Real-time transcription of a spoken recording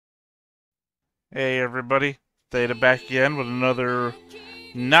Hey everybody, Theta back again with another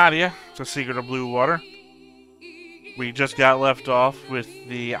Nadia, The Secret of Blue Water. We just got left off with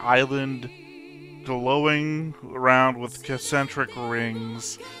the island glowing around with concentric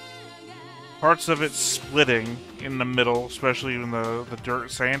rings. Parts of it splitting in the middle, especially in the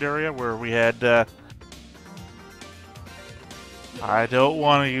dirt sand area where we had, I don't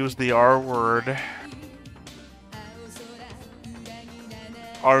want to use the R word.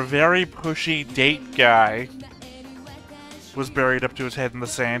 Our very pushy date guy was buried up to his head in the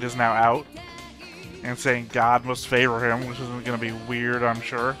sand, is now out, and saying God must favor him, which isn't going to be weird, I'm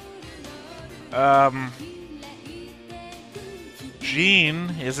sure. Jean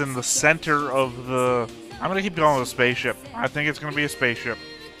is in the center of the... I'm going to keep calling it a spaceship. I think it's going to be a spaceship.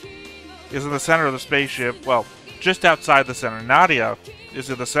 Is in the center of the spaceship. Well, just outside the center. Nadia is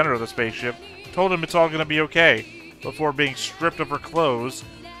in the center of the spaceship. Told him it's all going to be okay before being stripped of her clothes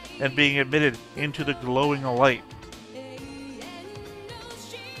and being admitted into the glowing light.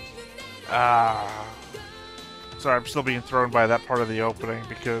 Sorry, I'm still being thrown by that part of the opening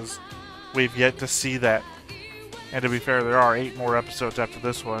because we've yet to see that. And to be fair, there are 8 more episodes after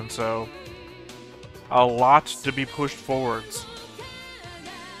this one, so a lot to be pushed forwards.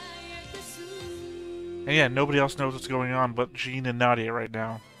 And yeah, nobody else knows what's going on but Jean and Nadia right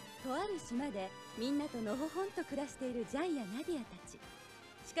now.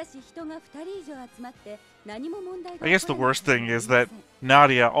 I guess the worst thing is that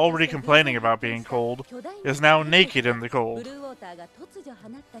Nadia, already complaining about being cold, is now naked in the cold. You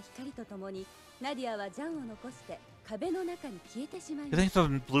think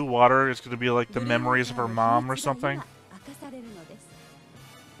the blue water is going to be like the memories of her mom or something?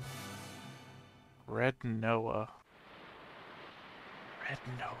 Red Noah. Red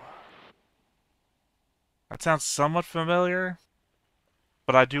Noah. That sounds somewhat familiar.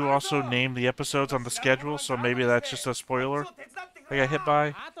 But I do also name the episodes on the schedule, so maybe that's just a spoiler I got hit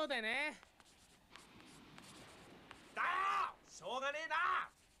by.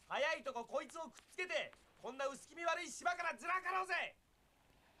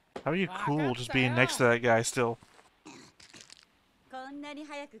 How are you cool just being next to that guy still?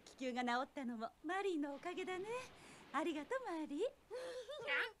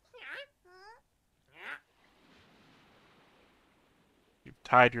 You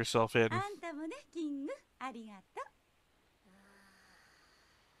tied yourself in.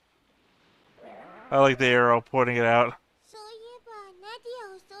 I like the arrow pointing it out.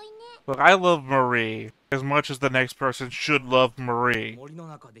 Look, I love Marie as much as the next person should love Marie.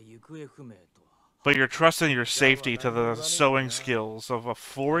 But you're trusting your safety to the sewing skills of a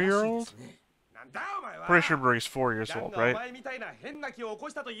 4-year-old? Pretty sure Marie's 4 years old, right?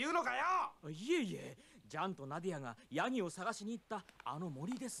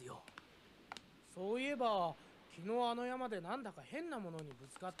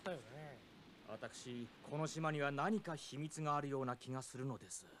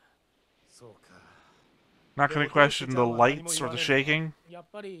 Not gonna question the lights or the shaking.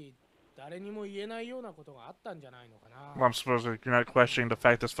 Well, I'm supposed to, you're not questioning the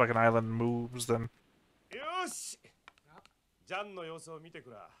fact this fucking island moves, then.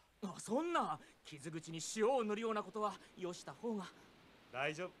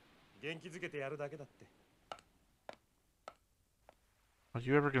 Are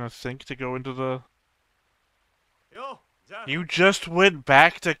you ever gonna think to go into the... You just went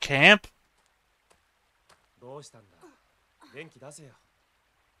back to camp?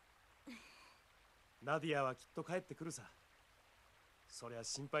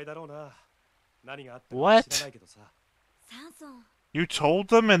 What? You told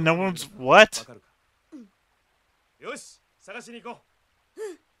them and no one's... What?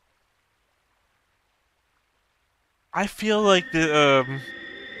 I feel like the,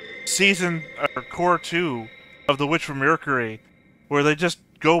 season, or core 2 of The Witch from Mercury, where they just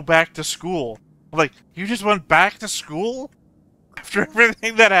go back to school. Like, you just went back to school? After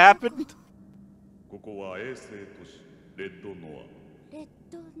everything that happened? So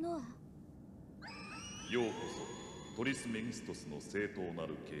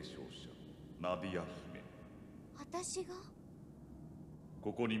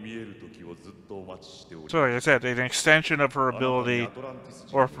like I said, an extension of her ability,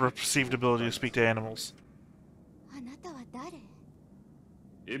 or her perceived ability to speak to animals.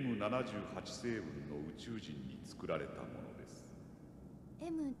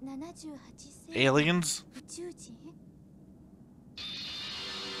 Aliens?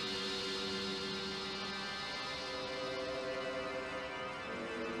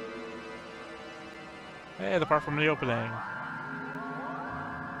 Hey, the part from the opening.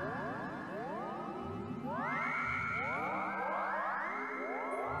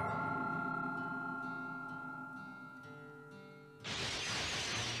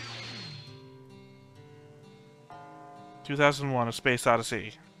 2001: A Space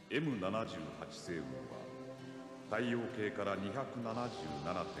Odyssey. M78 星雲は太陽系から277.5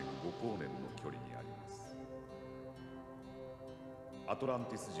光年の距離にあります。アトラン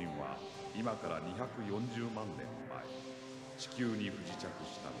ティス人は今から240万年前、地球に不時着したので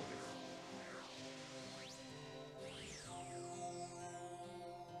す。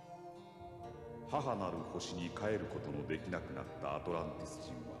母なる星に帰ることのできなくなったアトランティス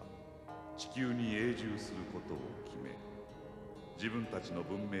人は地球に永住することを決め、自分たちの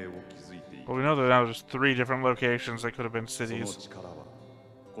文明を築いていき、 Well, we know that now there's 3 different locations that could have been その cities. 力は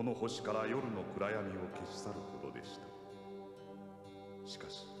この星から夜の暗闇を消し去るほどでした。しか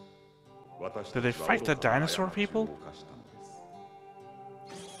し私 Did た they ちは fight the 愚かな dinosaur 過ちを people? 犯したのです。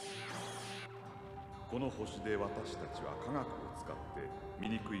この星で私たちは科学を使って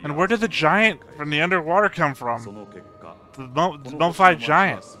醜い And where did the giant from the underwater come そ from? の結果 The この mummified 星の街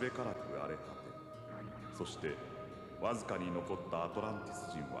giant. はすべからく荒れ果て、そしてわずかに残ったアトランティス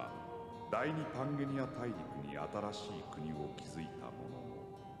人は第二パンゲニア大陸に新しい国を築いたものの、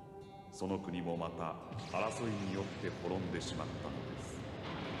その国もまた争いによって滅んでしまったの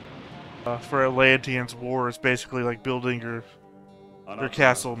です。For Atlanteans, war is basically like building your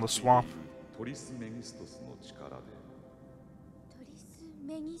castle in the swamp. トリス・メギストスの力で、トリス・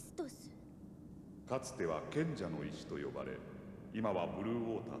メギストス。かつては賢者の石と呼ばれ、今はブルー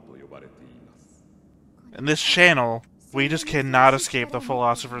ウォーターと呼ばれています。 In this channel, we just cannot escape the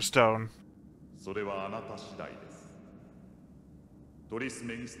Philosopher's Stone. それはあなた次第です。トリス・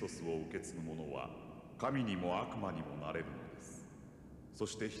メギストスを受け継ぐ者は神にも悪魔にもなれるのです。そ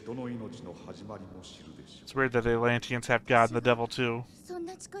して人の命の始まりも知るでしょ It's weird that the Atlanteans have God and the devil too. そん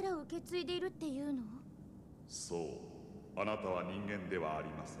な力を受け継いでいるっていうの？う。そう、あなたは人間ではあり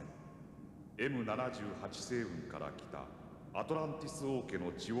ません。M78 星雲から来たアトランティス王家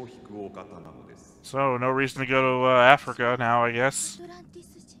の血を引くお方なのです。 So, no reason to go to Africa now, I guess. アトランティ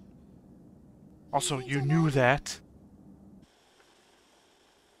ス人。 Also, you knew that.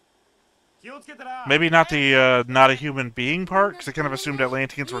 Maybe not the not a human being part, because I kind of assumed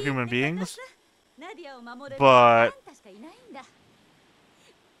Atlanteans were human beings. But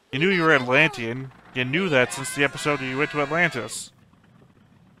you knew you were Atlantean. You knew that since the episode you went to Atlantis.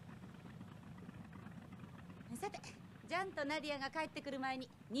 さて、ジャンとナディアが帰ってくる前に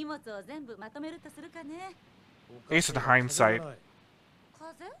荷物を全部まとめるとするかね。 Ace in hindsight,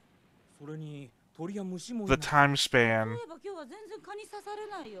 風？ the time span. そういえば今日は全然蚊に刺され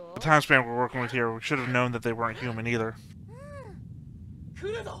ないよ。 The time span we're working with here, we should have known that they weren't human either.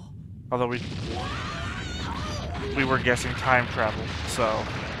 Although we were guessing time travel, so.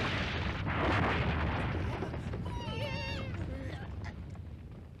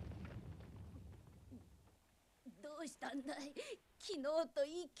 どうしたんだい？昨日と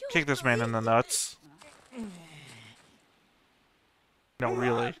いい今 Kick this man in the nuts. No,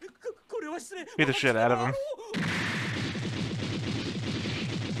 really. Beat the shit out of him.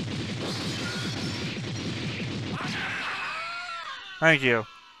 Thank you.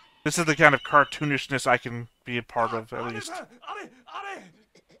 This is the kind of cartoonishness I can be a part of, at least.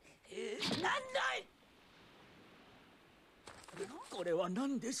 これは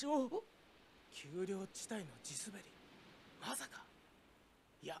何でしょう。丘陵地帯の地滑り。まさか。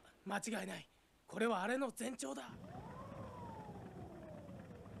いや、間違いない。これはあれの前兆だ。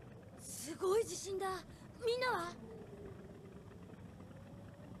すごい地震だ。みんなは？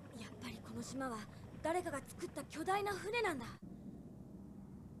やっぱりこの島は誰かが作った巨大な船なんだ。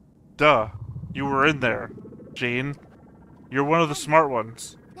 Duh. You were in there, Jane. You're one of the smart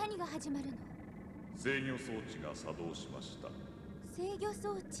ones. 何が始まるの？制御装置が作動しました。制御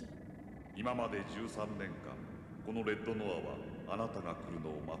装置。今まで13年間、このレッドノアはあなたが来るの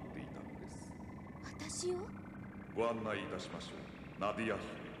を待っていたのです。私を？ご案内いたしましょう。ナディア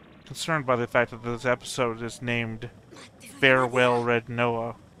姫。 Concerned by the fact that this episode is named Farewell Red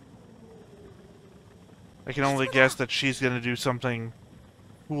Noah. I can only guess that she's gonna do something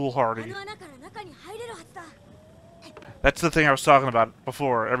foolhardy. That's the thing I was talking about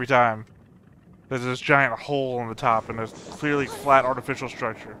before, every time. There's this giant hole on the top and a clearly flat artificial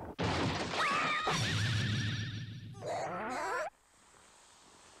structure.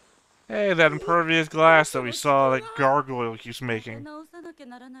 Hey, that impervious glass that we saw that gargoyle keeps making. 直さなきゃ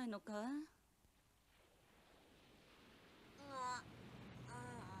ならないのか？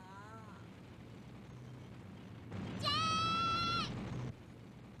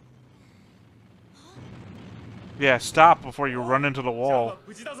 Yeah, stop before you run into the wall.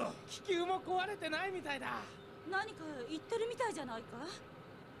 気球も壊れてないみたいだ。何か言ってるみたいじゃないか？止まれ！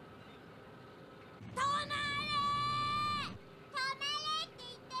止まれって言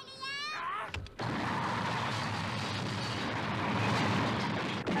ってるよ！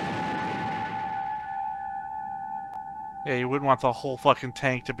 Yeah, you wouldn't want the whole fucking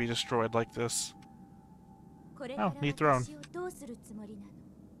tank to be destroyed like this. これから neat throne. 私をどうするつもりな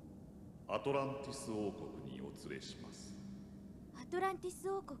の？アトランティス王国にお連れします。アトランティス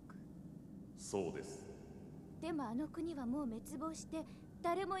王国。そうです。でもあの国はもう滅亡して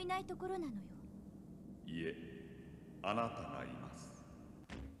誰もいないところなのよ。いえ、あなたがいます。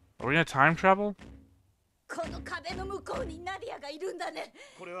Are we gonna time travel? この壁の向こうにナディアがいるんだね。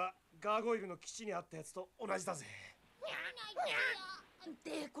これはガーゴイルの基地にあったやつと同じだぜ。っ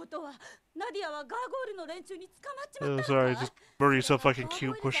てことはナディアはガーゴールの連中に捕まっちま Oh, ったの sorry, か just Birdie's so fucking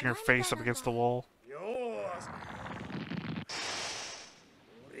cute pushing her face up against the wall. よーし。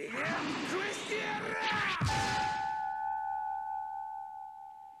俺が食してやる。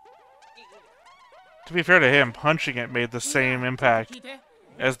To be fair to him, punching it made the same impact 聞いて。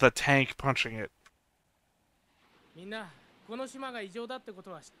 as the tank punching it. みんな、この島が異常だってこ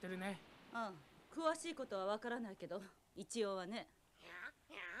とは知ってるね。詳しいことはわからないけど、一応はね。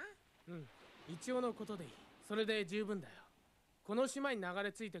うん、一応のことでいい。それで十分だよ。この島に流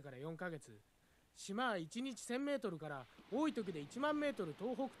れ着いてから4ヶ月、島は1日1000メートルから多い時で1万メートル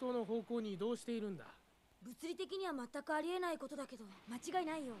東北東の方向に移動しているんだ。物理的には全くありえないことだけど間違い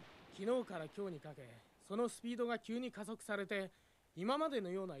ないよ。昨日から今日にかけ、そのスピードが急に加速されて、今までの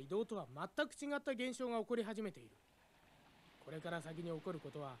ような移動とは全く違った現象が起こり始めている。これから先に起こる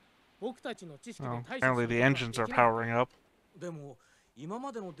ことは僕たちの知識で Oh, 対処する apparently こと the がで engines き are ない。 powering up, でも今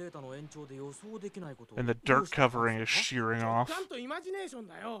までのデータの延長で予想できないことを and the ど dirt うしたん covering で is すか？ shearing 直 off. 感とイマジネーション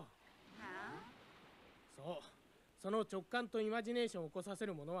だよ。そう、その直感とイマジネーションを起こさせ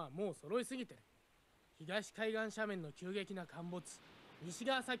るものはもう揃いすぎてる。東海岸斜面の急激な陥没、西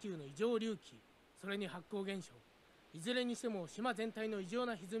側砂丘の異常隆起、それに発光現象、いずれにしても島全体の異常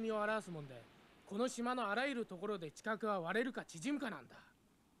な歪みを表すもんで、この島のあらゆるところで地殻は割れるか縮むかなんだ。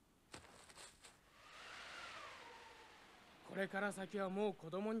これから先はもう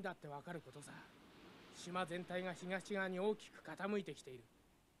子供にだってわかることさ。島全体が東側に大きく傾いてきている。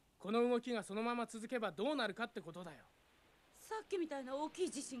この動きがそのまま続けばどうなるかってことだよ。さっきみたいな大き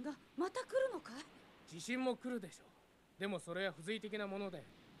い地震がまた来るのかい？地震も来るでしょう。でもそれは不随的なもので、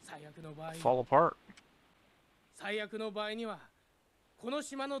最悪の場合 Fall apart. 最悪の場合にはこの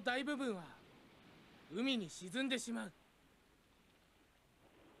島の大部分は海に沈んでしまう。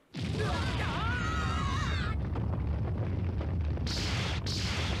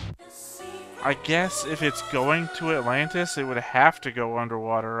 I guess if it's going to Atlantis, it would have to go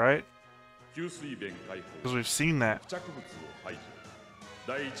underwater, right? 給水弁開放。 Because we've seen that. 付着物を排除。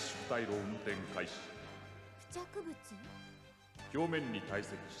第一縮体路運転開始。付着物？表面に堆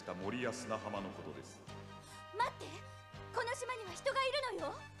積した森や砂浜のことです。待って、この島には人がいるの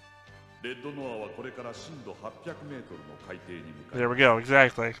よ。レッドノアはこれから深度800メートルの海底に向かい、 There we go,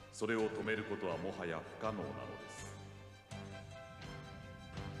 exactly. それを止めることはもはや不可能なのです。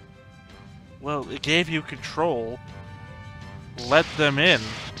 Well, it gave you control. Let them in.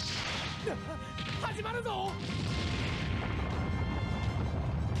 始まるぞ。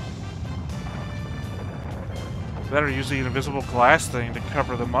 Better using an invisible glass thing to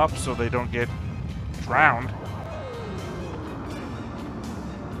cover them up so they don't get drowned.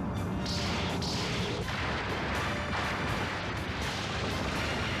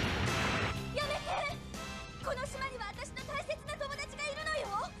 やめて！この島には私の大切な友達がいるの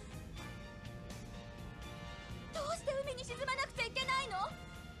よ。どうして海に沈まなくちゃいけないの？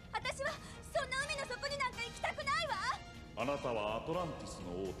私はそんな海の底になんか行きたくないわ。あなたはアトランティス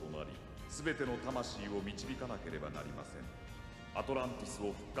の王となり、すべての魂を導かなければなりません。アトランティス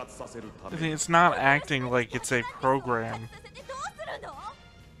を復活させるた I め mean, it's not acting like it's a program. させてどうするの？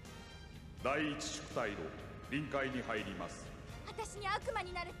第一縮体路臨界に入ります。私に悪魔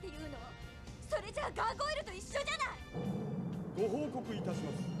になるっていうの？それじゃあガーゴイルと一緒じゃない。ご報告いたし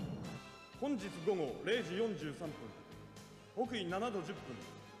ます。本日午後0時43分、北緯7度10分、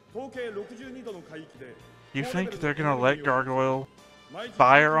東経62度の海域で You think they're gonna let Gargoyle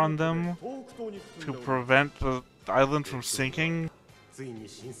fire on them to prevent the island from sinking? ついに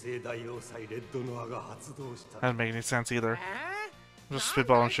新生大要塞レッドノアが発動した。 That doesn't make any sense either. I'm just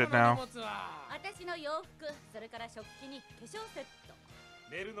spitballing shit now. 私の洋服、それから食器に化粧セット。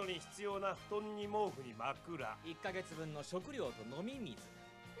寝るのに必要な布団に毛布に枕。1ヶ月分の食料と飲み水。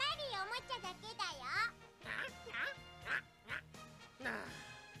マリーおもちゃだけだよ。なあ、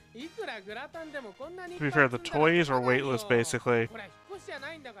いくらグラタンでもこんなに To be fair, the toys are weightless, basically. これ引っ越しじゃ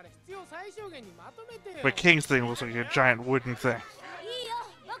ないんだから必要最小限にまとめてよ。 But King's thing looks like a giant wooden thing. いいよ、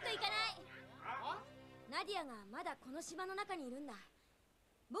僕行かない。ナディアがまだこの島の中にいるんだ。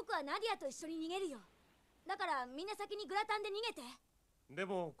僕はナディアと一緒に逃げるよ。だからみんな先にグラタンで逃げて。で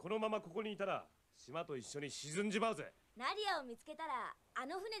もこのままここにいたら島と一緒に沈んじまうぜ。ナディアを見つけたらあ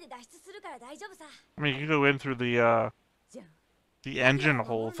の船で脱出するから大丈夫さ。 I mean, you can go in through the engine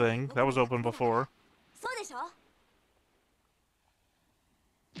hole thing. That was open before. そうでしょ。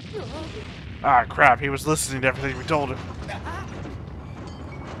 Ah, crap. He was listening to everything we told him.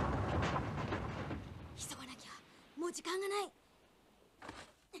 急がなきゃ。もう時間がない。マ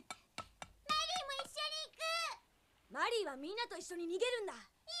リーも一緒に行く。マリーはみんなと一緒に逃げるんだ。いや、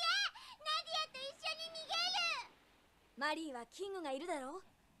ナディアと一緒に逃げる。マリーはキングがいるだろう。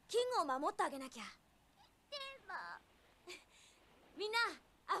キングを守ってあげなきゃ。でもみんな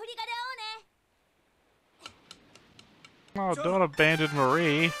アフリカで会おうね。 Oh, don't abandon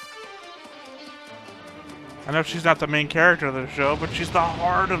Marie. I know she's not the main character of the show, but she's the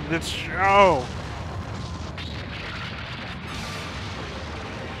heart of this show.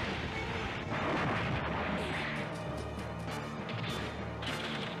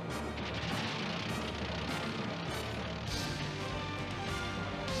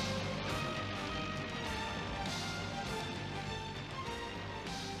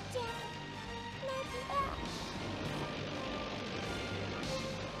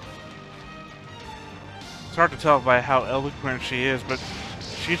 It's hard to tell by how eloquent she is, but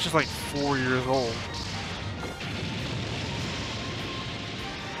she's just like 4 years old.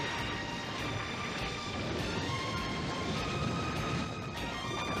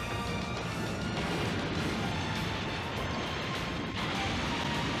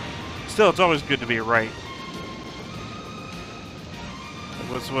 Still, it's always good to be right.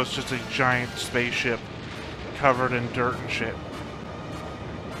 It was just a giant spaceship covered in dirt and shit.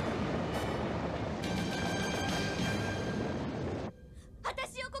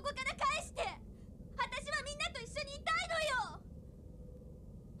 私をここから返して。私はみんなと一緒にいたいのよ。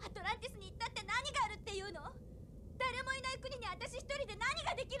アトランティスに行ったって何があるっていうの？誰もいない国に私一人で何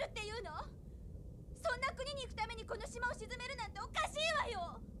ができるっていうの？そんな国に行くためにこの島を沈めるなんておかしいわ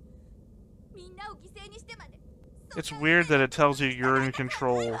よ。みんなを犠牲にしてまで。 It's weird that it tells you you're in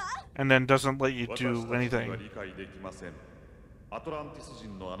control and then doesn't let you do anything. アトランティス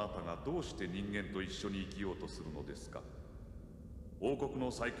人のあなたがどうして人間と一緒に生きようとするのですか。王国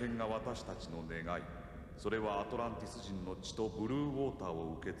の再建が私たちの願い。それはアトランティス人の血とブルーウォーター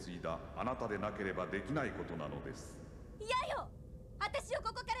を受け継いだあなたでなければできないことなのです。いやよ。私をこ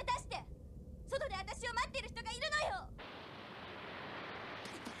こから出して。外で私を待っている人がいるのよ。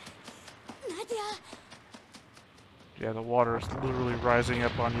ナディア。 Yeah, the water is literally rising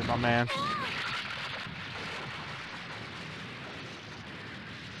up on you, my man.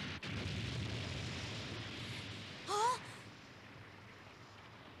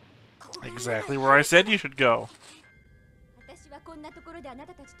 Exactly where I said you should go. 私はこんなところであな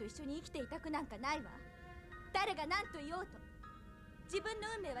たたちと一緒に生きていたくなんかないわ。誰が何と言おうと、自分の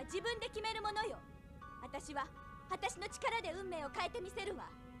運命は自分で決めるものよ。私は私の力で運命を変えてみせるわ。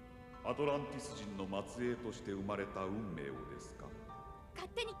アトランティス人の末裔として生まれた運命をですか。勝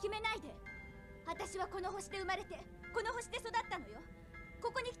手に決めないで。私はこの星で生まれて、この星で育ったのよ。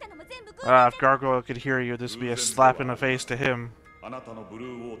ここに来たのも全部偶然。 If Gargoyle could hear you, this would be a slap in the face to him. あなたのブルー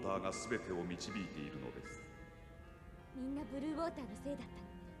ウォーターが全てを導いているのです。みんなブルーウォーターのせいだったの。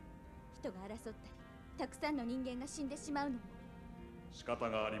人が争ったり、たくさんの人間が死んでしまうのも。仕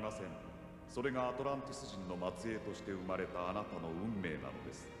方がありません。それがアトランティス人の末裔として生まれたあなたの運命なの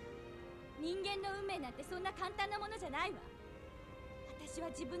です。人間の運命なんてそんな簡単なものじゃないわ。私は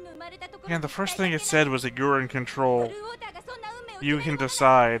自分の生まれたところ。 Yeah, the first thing it said was that you're in control. You can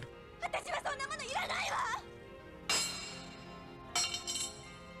decide. 私はそんなものいらないわ。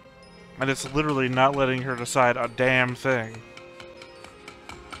 And it's literally not letting her decide a damn thing.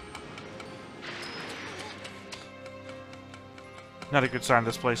 Not a good sign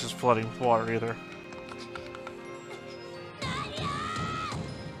this place is flooding with water either.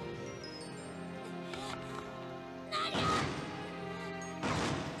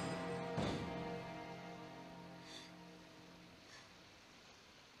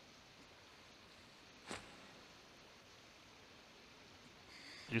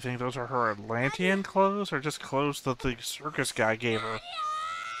 Do you think those are her Atlantean clothes, or just clothes that the circus guy gave her?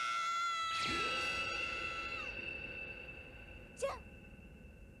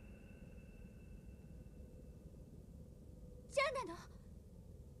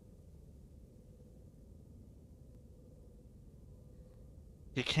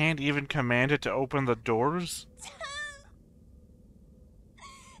 You can't even command it to open the doors?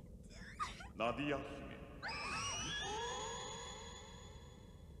 Nadia.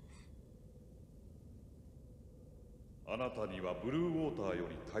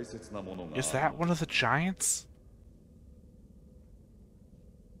 Is that one of the giants?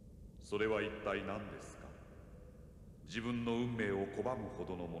 それは一体何ですか？自分の運命を拒むほ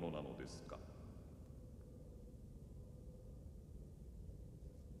どのものなのですか？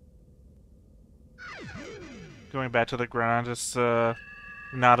 Going back to the ground, it's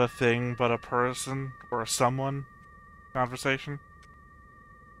not a thing but a person or a someone conversation.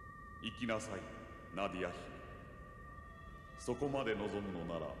 行きなさい、ナディア姫。そこまで望むの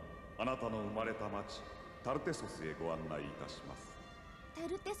なら、あなたの生まれた町、タルテソスへご案内いたします。タ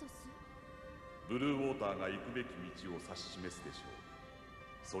ルテソス？ブルーウォーターが行くべき道を指し示すでしょう。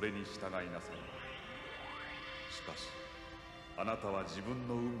それに従いなさい。しかし、あなたは自分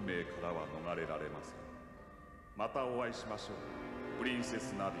の運命からは逃れられません。またお会いしましょう、プリンセ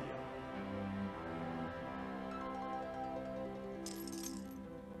ス・ナディ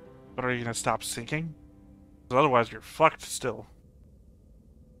ア。But are you gonna stop sinking? Because otherwise you're fucked still.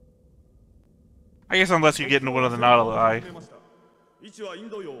 I guess unless you get into one of the Nautilus. 位置はイン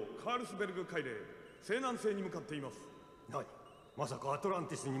ド洋カールスベルグ海嶺西南西に向かっています。何、まさかアトラン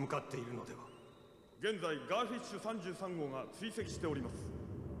ティスに向かっているのでは？現在ガーフィッシュ33号が追跡しております。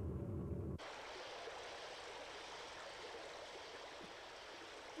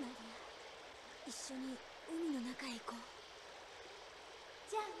ナディア、一緒に海の中へ行こう。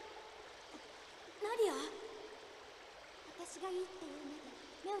じゃあナディア、私がいいって言うまで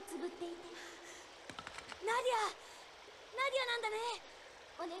目をつぶっていて。ナディア、ナディアなんだね。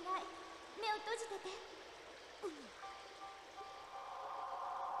お願い、目を閉じてて。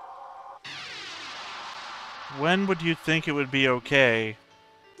When would you think it would be okay?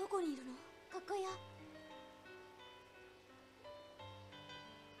 どこにいるの？ここよ。や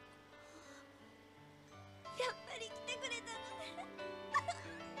っぱり来てくれたのね。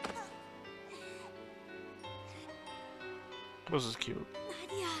This is cute. ナ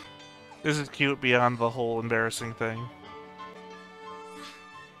ディア。This is cute beyond the whole embarrassing thing.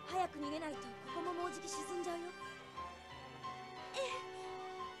 早く逃げないとここももうじき沈んじゃうよ。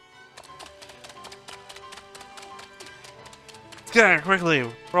Get out quickly!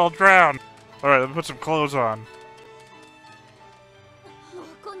 We're all drowned! Alright, let me put some clothes on. もう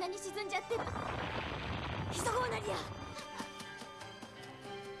こんなに沈んじゃってる。急ごうナディア。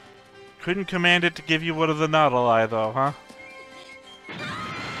Couldn't command it to give you one of the Nautilus, though, huh?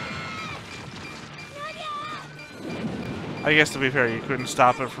 I guess to be fair, you couldn't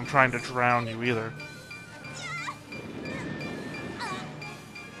stop it from trying to drown you either.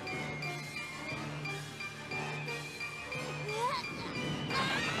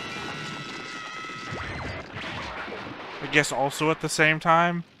 I guess also at the same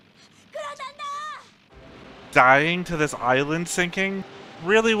time, dying to this island sinking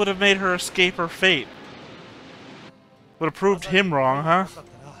really would have made her escape her fate. Would have proved him wrong, huh?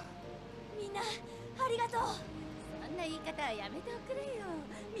 みんなありがとう。そんな言い方はやめておくれよ。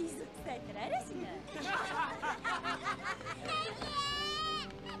水臭いから嵐が。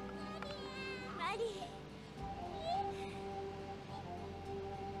マリー。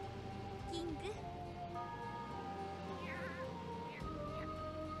キング。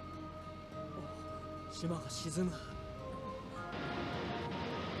島が沈む。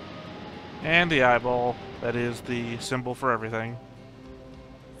 And the eyeball. That is the symbol for everything.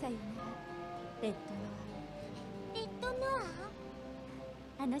 さよなら、レッドノア。レッドノ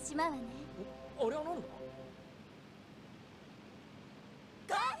ア？あの島はね。あれは何だ？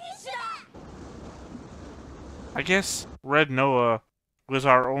ガーフィッシュだ！ I guess Red Noah was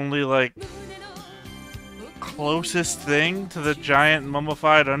our only, like, closest thing to the giant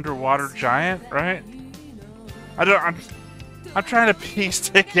mummified underwater giant, right? I'm trying to piece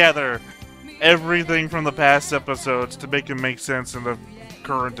together everything from the past episodes to make it make sense in the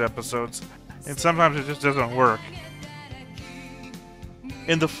current episodes, and sometimes it just doesn't work.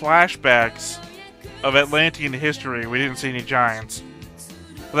 In the flashbacks of Atlantean history, we didn't see any giants.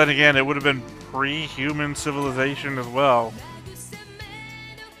 But then again, it would have been pre-human civilization as well.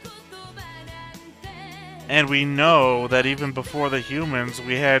 And we know that even before the humans,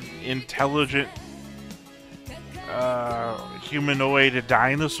 we had intelligent humanoid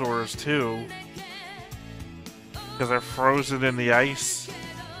dinosaurs too, because they're frozen in the ice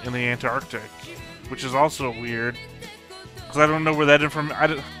in the Antarctic, which is also weird, because I don't know where that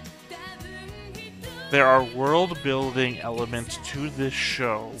information. There are world-building elements to this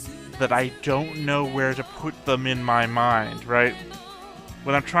show that I don't know where to put them in my mind, right?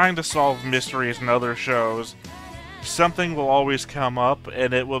 When I'm trying to solve mysteries in other shows, something will always come up,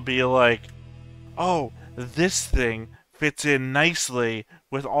 and it will be like, oh, this thing fits in nicely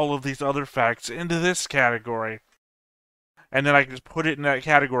with all of these other facts into this category. And then I can just put it in that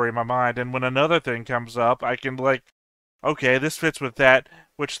category in my mind, and when another thing comes up, I can, like, okay, this fits with that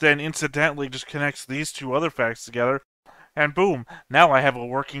which then incidentally just connects these two other facts together, and boom, now I have a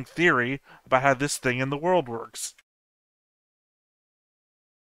working theory about how this thing in the world works.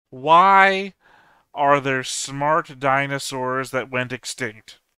 Why are there smart dinosaurs that went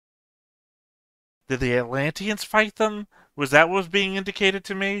extinct? Did the Atlanteans fight them? Was that what was being indicated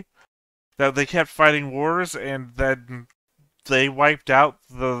to me? That they kept fighting wars and then they wiped out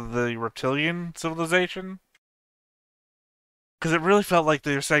the reptilian civilization? Because it really felt like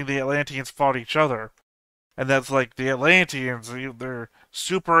they were saying the Atlanteans fought each other. And that's like, the Atlanteans, they're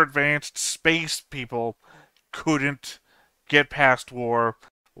super advanced space people, couldn't get past war.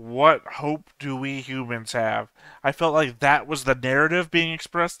 What hope do we humans have? I felt like that was the narrative being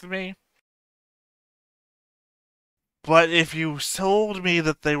expressed to me. But if you told me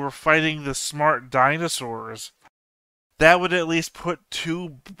that they were fighting the smart dinosaurs, that would at least put two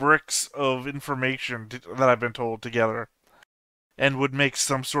bricks of information that I've been told together, and would make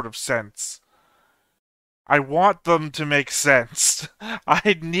some sort of sense. I want them to make sense.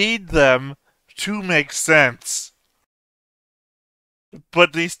 I need them to make sense.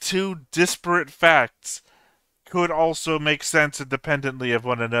 But these two disparate facts could also make sense independently of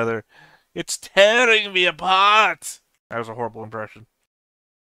one another. It's tearing me apart! That was a horrible impression.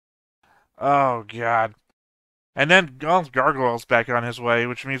 Oh, God. And then Gargoyle's back on his way,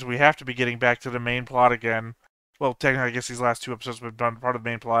 which means we have to be getting back to the main plot again. Well, technically, I guess these last two episodes have been part of the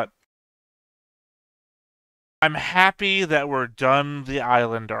main plot. I'm happy that we're done the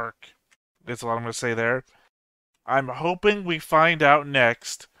island arc. That's all I'm going to say there. I'm hoping we find out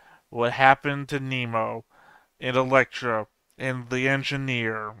next what happened to Nemo and Electra and the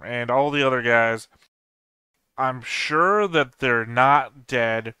engineer and all the other guys. I'm sure that they're not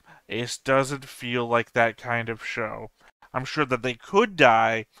dead. It doesn't feel like that kind of show. I'm sure that they could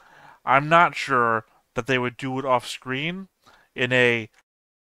die. I'm not sure that they would do it off screen in a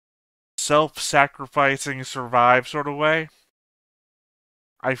self-sacrificing survive sort of way.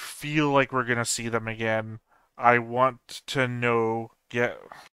 I feel like we're gonna see them again. I want to know. I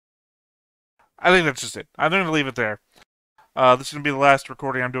think that's just it. I'm gonna leave it there. This is gonna be the last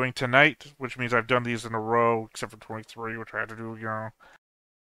recording I'm doing tonight, which means I've done these in a row, except for 23, which I had to do,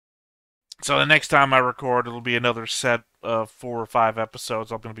 So the next time I record, it'll be another set of 4 or 5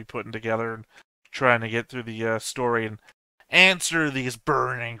 episodes I'm gonna be putting together and trying to get through the story and answer these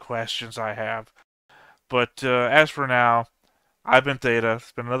burning questions I have. But as for now, I've been Theta.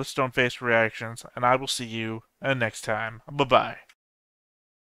 It's been another Stone-Faced Reactions, and I will see you next time. Bye-bye.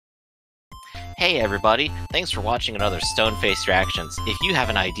 Hey everybody, thanks for watching another Stone-Faced Reactions. If you have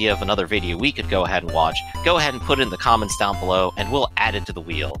an idea of another video we could go ahead and watch, go ahead and put it in the comments down below, and we'll add it to the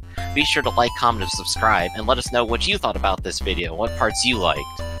wheel. Be sure to like, comment, and subscribe, and let us know what you thought about this video, what parts you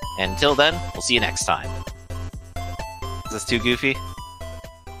liked. And until then, we'll see you next time. Is this too goofy?